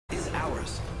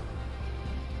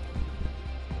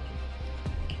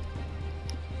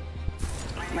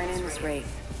My name is Ray,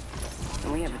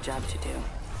 and we have a job to do.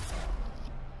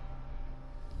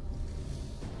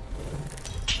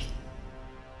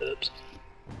 Oops.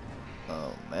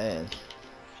 Oh man.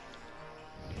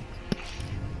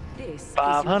 This is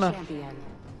 500. your champion.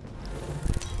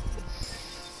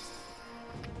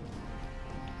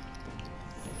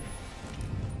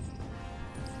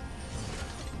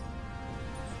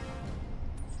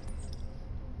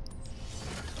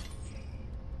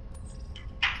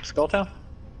 Skulltown?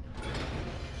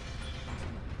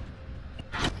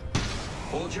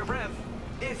 Hold your breath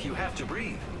if you have to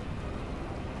breathe.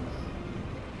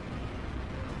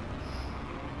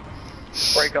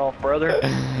 Break off, brother.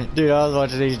 Dude, I was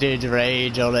watching these dudes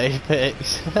rage on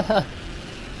Apex.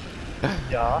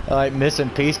 Yeah. Like missing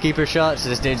peacekeeper shots,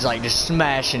 this dude's like just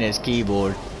smashing his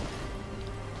keyboard.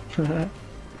 Oh my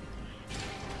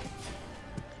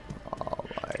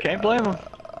Can't blame him.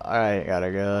 Alright,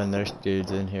 gotta go, and there's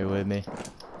dudes in here with me.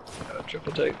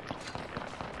 Triple take.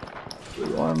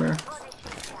 Blue armor.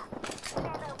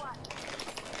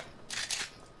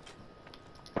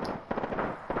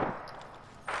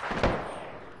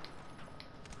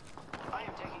 I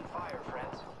am taking fire,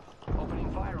 friends. Opening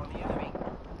fire on the enemy.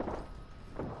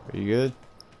 Are you good?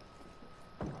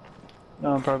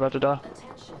 No, I'm probably about to die.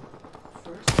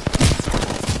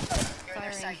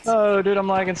 Firing. Oh, dude, I'm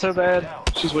lagging so bad.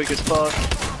 She's weak as fuck.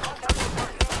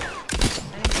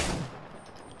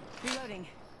 Reloading.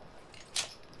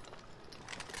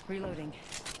 Reloading.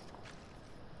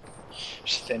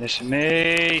 She's finishing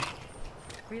me.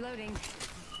 Reloading.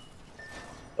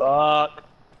 Fuck.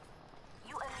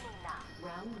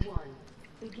 Round one.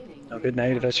 Beginning. No good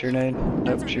nade if that's your nade.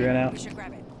 Nope, she ran out. We should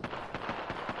grab it.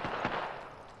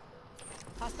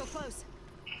 Hostile close.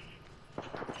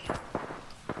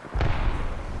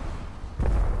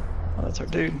 Oh, that's our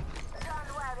dude.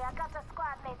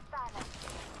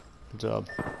 Good job.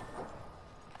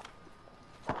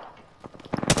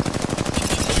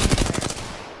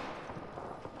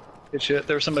 Good shit.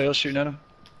 There was somebody else shooting at him.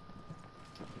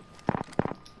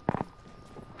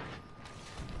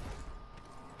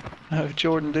 Oh,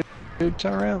 Jordan, dude,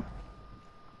 turn around.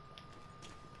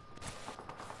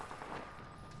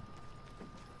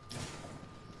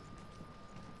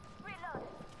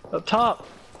 Up top.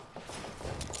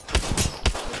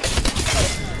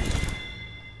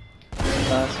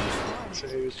 Nice. So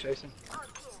he was chasing.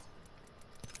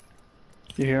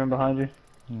 You hear him behind you?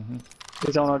 Mm-hmm.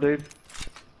 He's on our dude.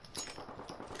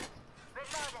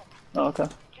 Oh, okay.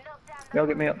 Y'all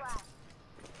get me up.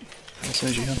 As soon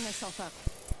as you Patching can. myself up.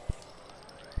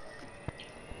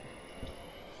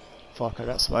 Fuck, I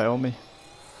got somebody on me.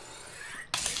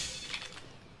 This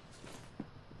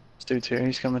dude's here.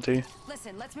 He's coming to you.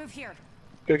 Listen, let's move here.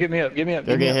 Go get me up. Get me up.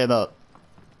 Go me get up. him up.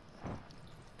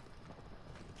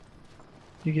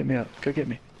 You get me up. Go get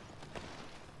me.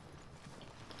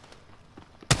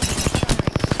 Look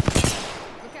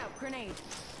out, grenade.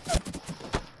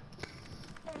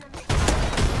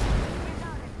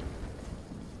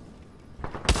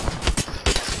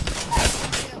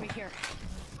 Get over here.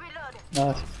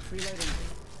 Nice. Reloading.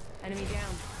 Enemy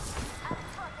down.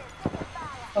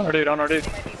 On our dude. On our dude.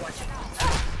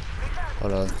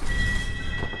 Hold on.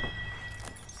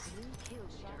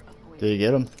 Did you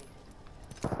get him?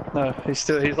 No, he's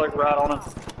like right on him.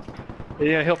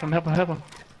 Yeah, help him. Help him. Help him.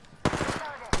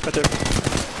 Right there.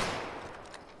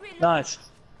 Nice.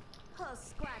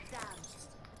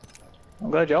 I'm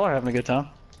glad y'all are having a good time.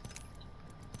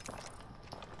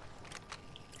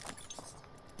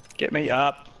 Get me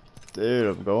up. Dude,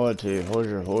 I'm going to. Hold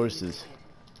your horses.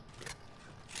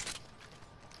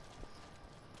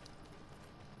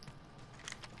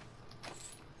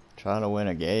 Trying to win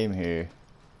a game here.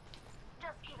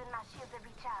 Just giving my shield a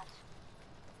recharge.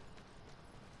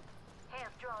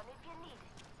 Health drone if you need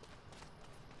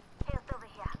it. Health over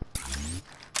here.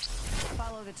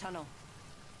 Follow the tunnel.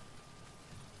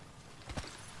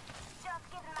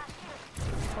 Just giving my shield.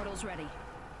 Portal's ready.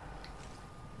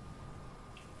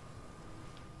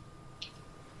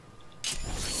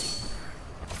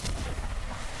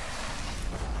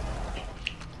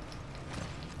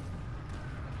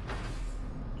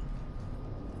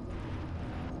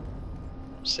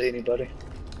 See anybody?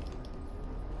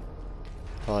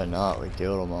 Probably not. We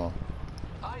killed them all.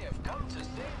 I have come to save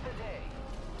the day.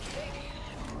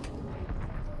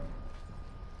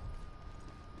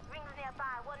 Rings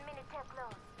nearby. 1 minute till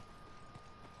close.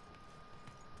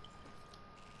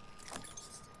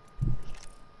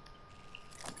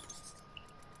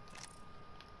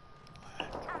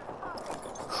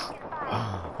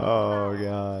 Oh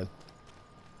god.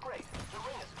 Great. The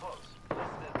ring is close.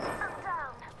 I'm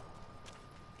down.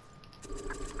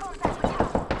 Contact with her.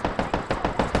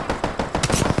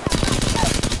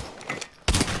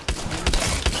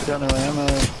 got no ammo.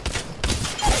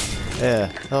 Yeah,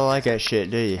 I don't like that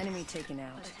shit, do you? Enemy taken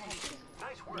out.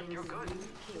 Nice work, you're good.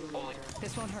 Only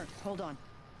This won't hurt. Hold on.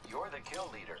 you're the kill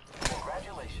leader.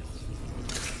 Congratulations.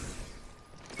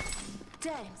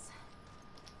 James.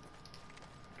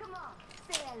 Come on,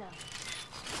 say hello.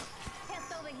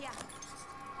 Hands over here.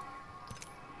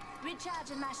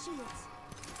 Recharging my shields.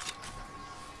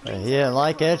 He didn't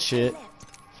like that shit.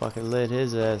 Fucking lit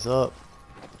his ass up.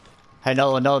 Hey,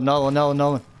 Nolan. I'm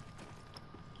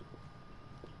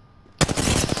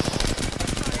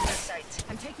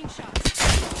taking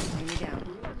shots. Enemy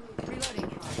down. Reloading.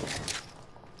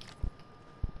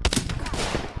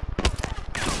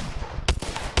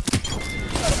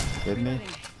 Hit me. Reloading.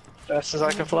 Fast as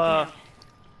I can fly.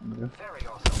 Very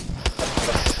awesome.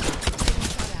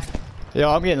 Yo,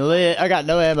 I'm getting lit. I got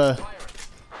no ammo.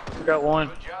 We got one.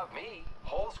 Good job, me.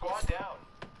 Whole squad down.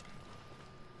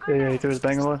 Yeah, he threw his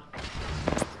bangalore.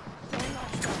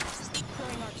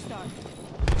 Throwing arc star.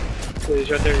 Yeah,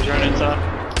 he's right there. He's running inside.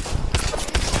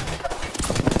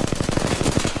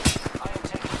 I am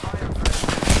taking fire,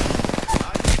 friends. I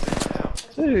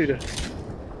have been down. Dude.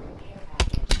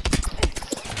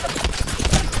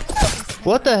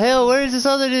 What the hell? Where is this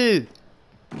other dude?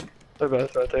 They're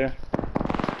both right there.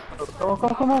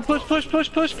 Come on, push.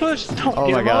 Don't Oh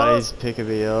get my him god, up. he's picking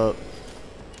me up.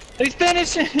 He's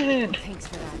finishing. Thanks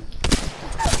for that.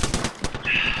 I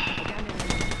got enemy.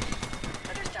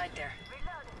 Other side there.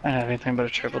 I don't have anything but a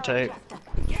triple tape.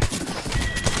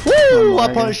 Woo! I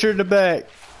my punched her in the back.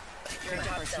 Great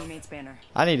job, our teammates banner.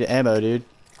 I need ammo, dude.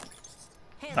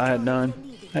 I had none.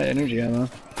 I had energy ammo.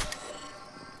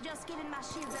 Just giving my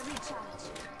shields a recharge.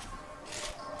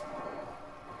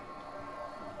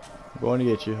 I'm going to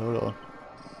get you. Hold on.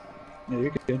 Yeah,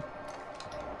 you're good.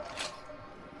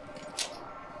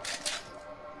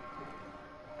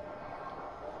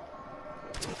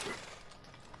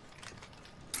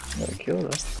 Gotta kill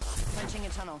us. Punching a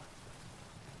tunnel.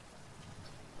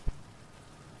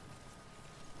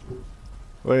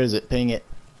 Where is it? Ping it.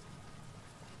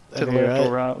 To the Over here, left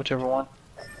or right? right, whichever one.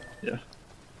 Yeah.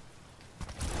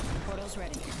 Portal's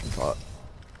ready. Fuck.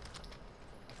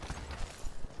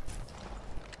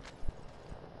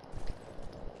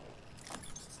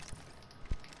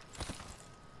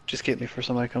 Just get me for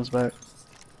somebody comes back.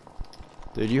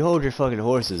 Dude, you hold your fucking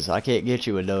horses. I can't get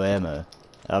you with no ammo.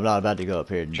 I'm not about to go up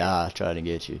here and die trying to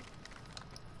get you.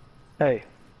 Hey,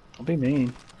 don't be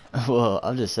mean. Well,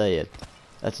 I'm just saying.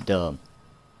 That's dumb.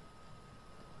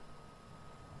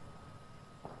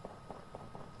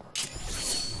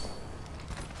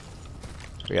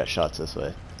 We got shots this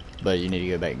way. But you need to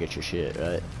go back and get your shit,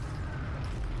 right?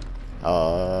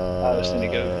 I just need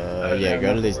to go. Yeah,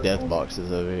 go to these death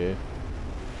boxes over here.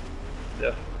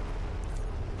 Yeah.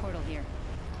 Portal here.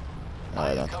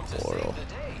 Oh, not Come the to portal. save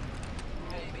the day.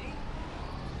 Maybe.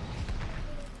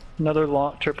 Another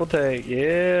long triple take. Yeah.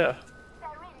 Syringe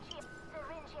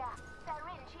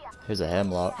here. Here's a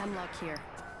hemlock. Hemlock here.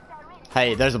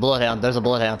 Hey, there's a bloodhound. There's a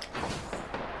bloodhound.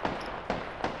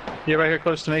 Yeah, right here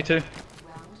close to me too.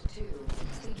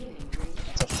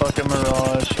 It's a fucking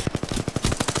mirage.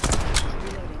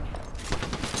 Reloading.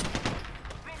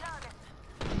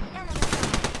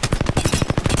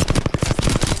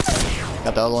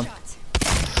 Got the other one. Shots.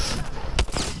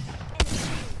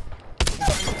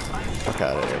 Fuck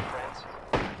out of here. Friends.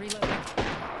 Reloading.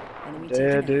 Enemy Yeah,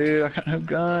 taken out. dude. I got no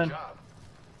gun. Job.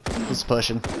 He's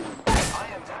pushing. I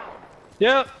am down.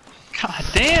 Yep. God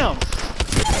damn.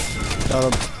 Got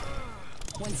him.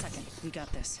 1 second. We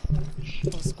got this.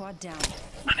 Full squad down.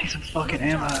 I need some fucking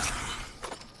ammo.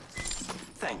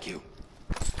 Thank you.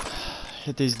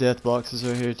 Hit these death boxes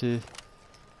right here too.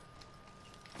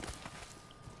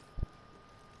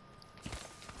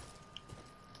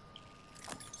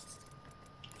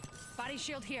 Body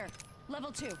shield here.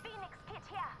 Level 2. Phoenix kit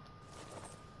here.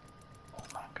 Oh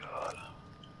my god.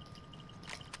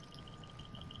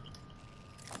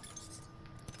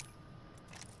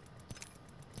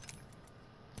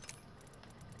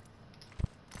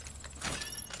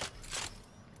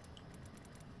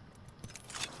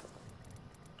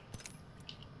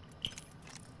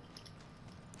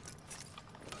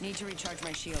 Need to recharge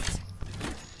my shields.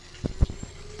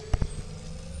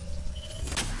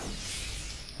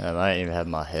 I might even have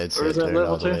my headset Where is that turned all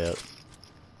level the two? way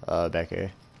up. Back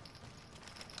here.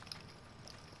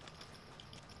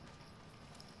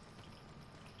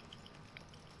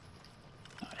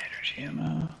 Not energy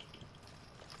ammo.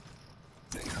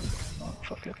 Oh,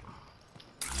 fuck it.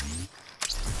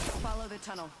 Follow the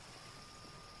tunnel.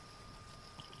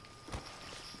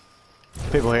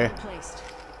 People here. Placed.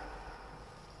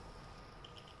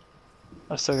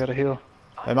 I still gotta heal.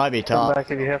 They might be Come top.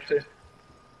 back if you have to.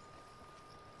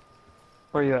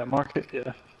 Where you at? Market?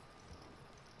 Yeah.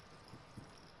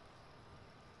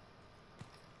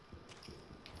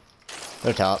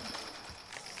 They're top.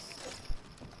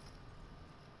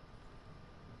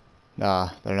 Nah,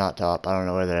 they're not top. I don't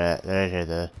know where they're at. They're right here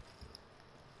though.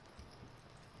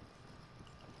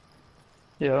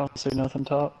 Yeah, I don't see nothing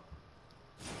top.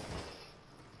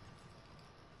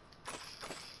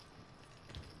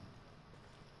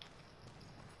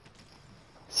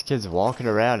 This kid's walking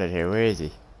around in here. Where is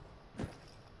he?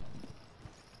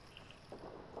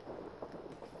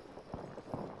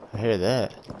 I hear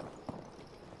that.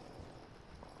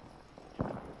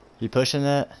 You pushing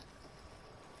that?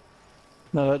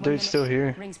 No, that 1 dude's minute. still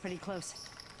here. Ring's pretty close.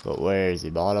 But where is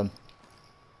he? Bottom?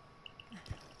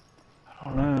 I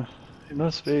don't know. He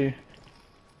must be.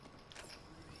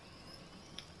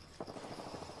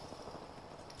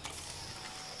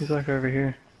 He's like over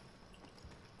here.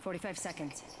 45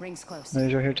 seconds. Ring's close. No,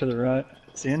 he's right here to the right.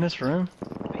 Is he in this room?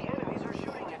 The enemies are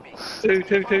shooting at me. Two.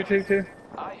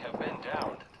 I have been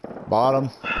downed. Bottom?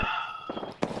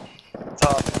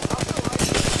 Top.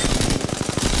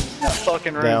 That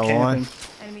fucking room Down camping. one.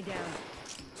 Enemy down.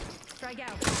 Frag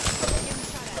out. Give him a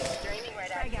shot at. Streaming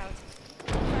right Frag at out.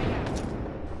 Frag out.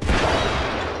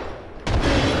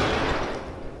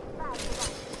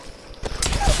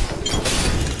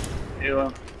 Heal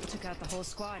him. Took out the whole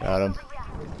squad. Got him.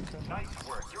 Nice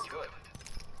work. You're good.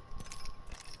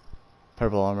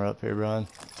 Purple armor up here, Brian.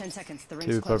 10 seconds. The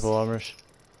ring's 2 close. purple armors.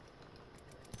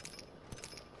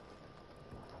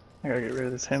 I gotta get rid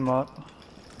of this hemlock.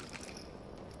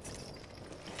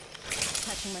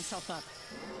 Patching myself up.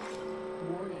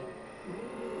 Warning.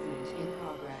 Movement in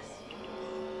progress.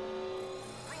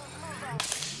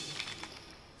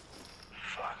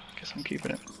 Fuck. Guess I'm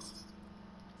keeping it.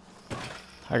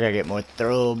 I gotta get more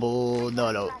throwable.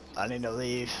 No. I need to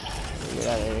leave. Get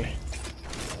out of here.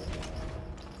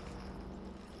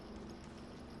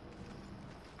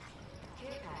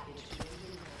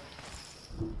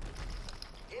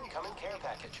 Incoming care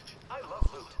package. I love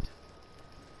loot.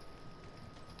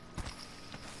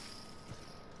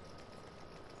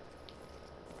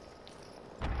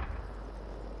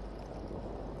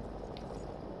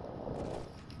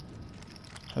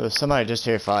 There was somebody just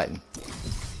here fighting.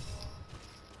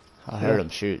 I heard him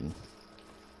shooting.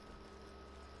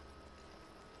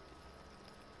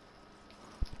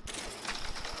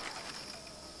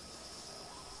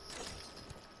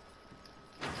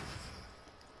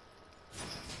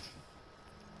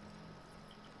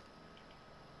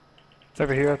 It's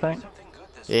over here, I think. Something good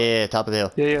this way. Yeah, top of the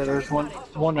hill. Yeah, there's one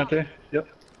right there. Yep.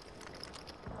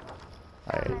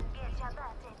 Alright.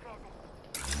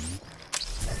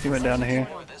 He went down to here.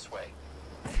 More this way.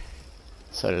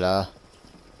 So did I.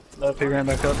 Nope, he ran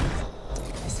back up.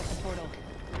 Set the portal.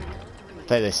 I think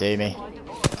they see me.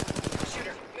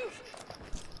 Shooter, move.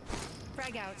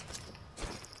 Frag out.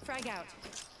 Frag out.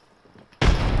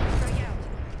 Frag out.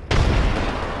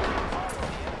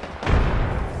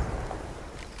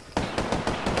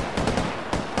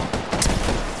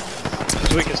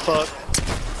 He's weak as fuck.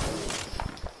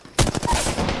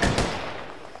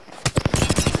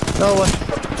 No one.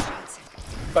 Shots.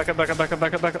 Back up. I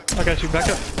got you, back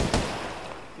up.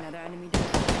 Another enemy down.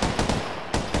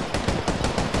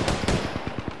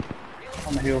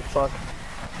 On the hill, fuck.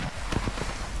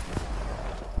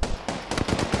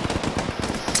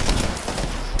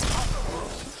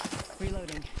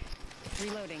 Reloading.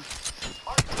 Reloading.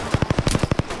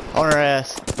 On her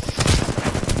ass.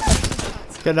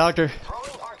 Good doctor.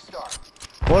 Throwing arc star.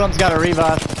 One of them's got a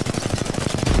revive.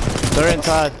 They're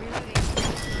inside.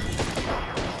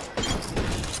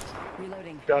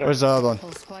 Reloading. Got her. Where's the other one?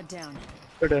 Whole squad down.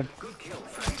 They're dead. Good kill,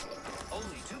 friend.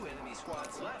 Only 2 enemy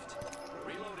squads left.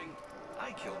 Reloading.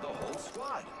 I killed the whole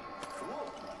squad.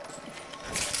 Cool.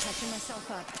 Patching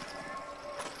myself up.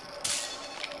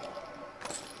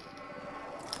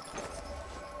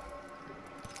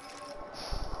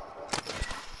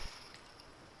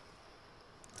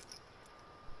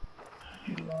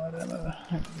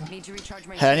 Need to recharge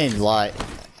my Hey, I need light.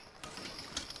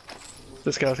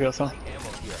 This guy's got some.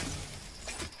 Ammo here.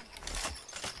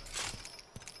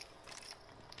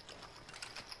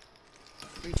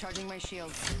 Recharging my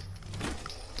shields.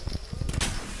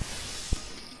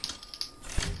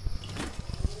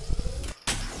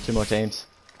 2 more teams.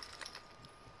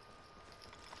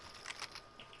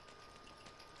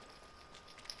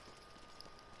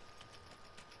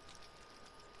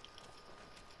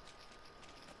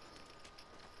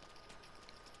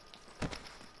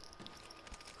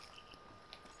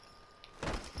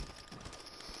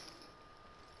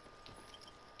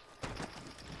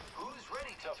 Who's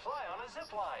ready to fly on a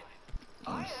zip line?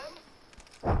 I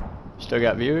am. Still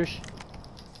got viewers?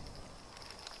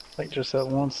 think just that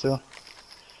one still.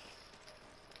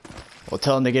 Well,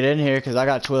 tell him to get in here because I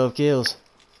got 12 kills.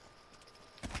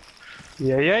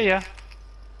 Yeah.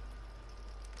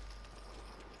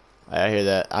 I hear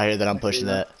that. I hear that I'm pushing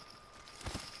that.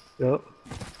 Yep.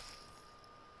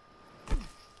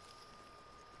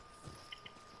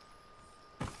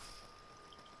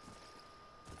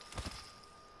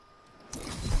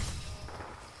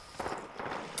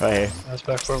 Right here. That's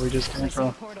back where we just came Placing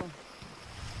a from. portal.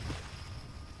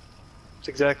 It's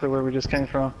exactly where we just came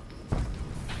from.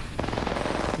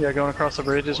 Yeah, going across the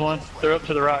bridge is one. They're up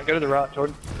to the right. Go to the right,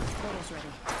 Jordan. Portal's ready.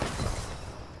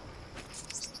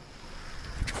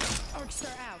 Arc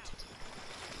star out.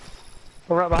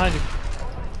 Oh, right behind you.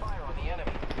 Fire on the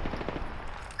enemy.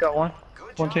 Got one.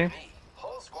 Good One job, team. B.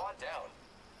 Whole squad down.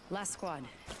 Last squad.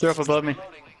 They're up above me.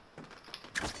 Reloading.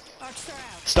 Arc star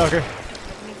out. Stalker.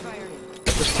 Enemy fired.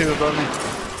 There's two above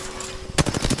me.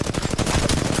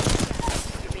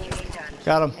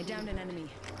 Got him. I downed an enemy.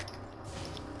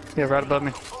 Yeah, right above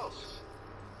me.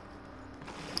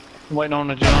 I'm waiting on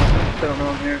the jump. They don't know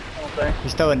I'm here. I don't think.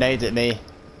 He's throwing nades at me.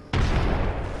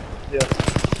 Yeah.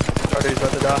 Already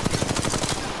about to die.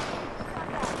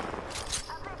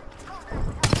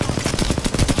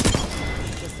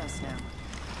 Just us now.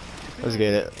 Let's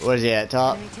get it. Where's he at?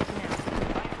 Top. Enemy taken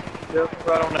out. Yep,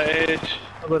 right on the edge.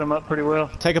 I lit him up pretty well.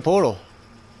 Take a portal.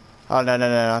 Oh, no,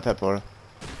 not that portal.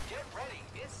 Get ready.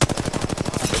 It's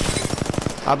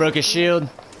I broke his shield.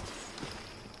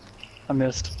 I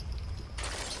missed.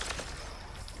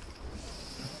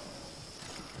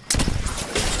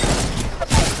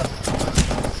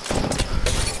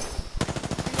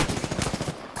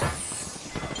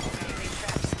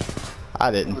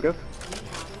 I Here we didn't. go.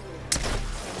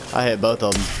 I hit both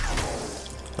of them.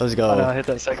 Let's I know, I go. hit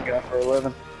that second guy for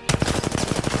 11.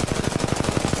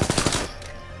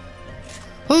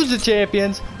 Who's the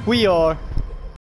champions? We are.